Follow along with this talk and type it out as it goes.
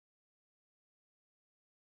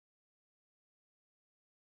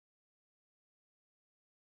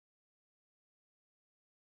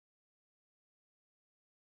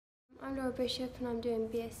I'm Laura Bishop and I'm doing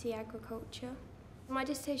BSc Agriculture. My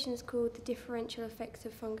dissertation is called The Differential Effects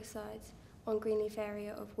of Fungicides on Greenleaf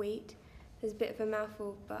Area of Wheat. There's a bit of a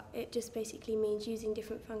mouthful, but it just basically means using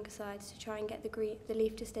different fungicides to try and get the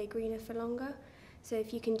leaf to stay greener for longer. So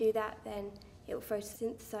if you can do that, then it will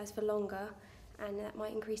photosynthesize for longer and that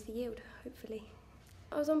might increase the yield, hopefully.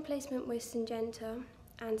 I was on placement with Syngenta,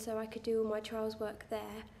 and so I could do all my trials work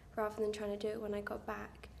there rather than trying to do it when I got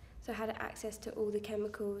back. So I had access to all the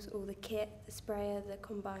chemicals, all the kit, the sprayer, the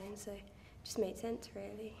combine, so it just made sense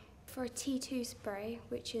really. For a T2 spray,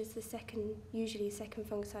 which is usually the second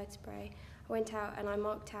fungicide spray, I went out and I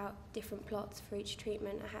marked out different plots for each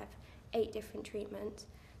treatment. I have 8 different treatments.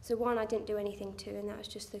 So one I didn't do anything to, and that was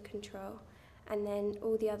just the control. And then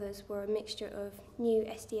all the others were a mixture of new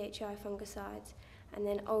SDHI fungicides and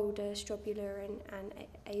then older strobilurin and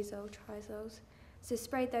azole triazoles. So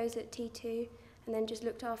sprayed those at T2 and then just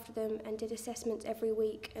looked after them and did assessments every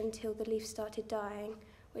week until the leaves started dying,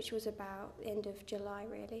 which was about the end of July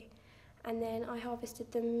really. And then I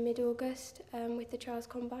harvested them mid-August with the trials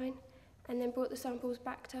combine and then brought the samples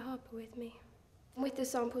back to Harper with me. With the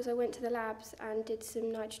samples I went to the labs and did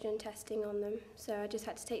some nitrogen testing on them, so I just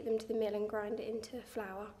had to take them to the mill and grind it into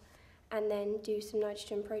flour and then do some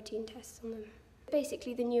nitrogen protein tests on them.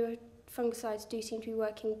 Basically the newer fungicides do seem to be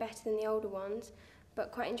working better than the older ones,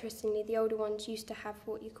 but quite interestingly the older ones used to have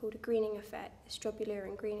what you called a greening effect, a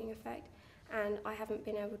strobilurin greening effect, and I haven't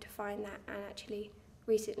been able to find that, and actually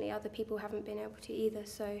recently other people haven't been able to either,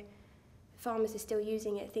 so farmers are still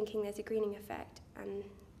using it thinking there's a greening effect and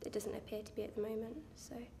it doesn't appear to be at the moment,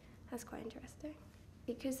 so that's quite interesting.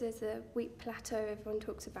 Because there's a wheat plateau everyone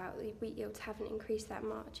talks about, the wheat yields haven't increased that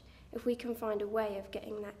much. If we can find a way of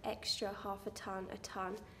getting that extra half a tonne,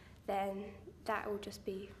 then that will just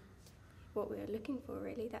be what we're looking for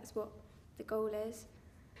really. That's what the goal is.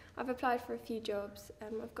 I've applied for a few jobs,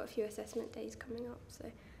 I've got a few assessment days coming up, so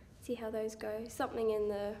see how those go. Something in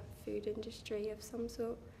the food industry of some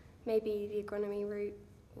sort, maybe the agronomy route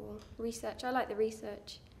or research. I like the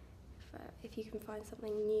research. If you can find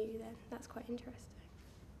something new, then that's quite interesting.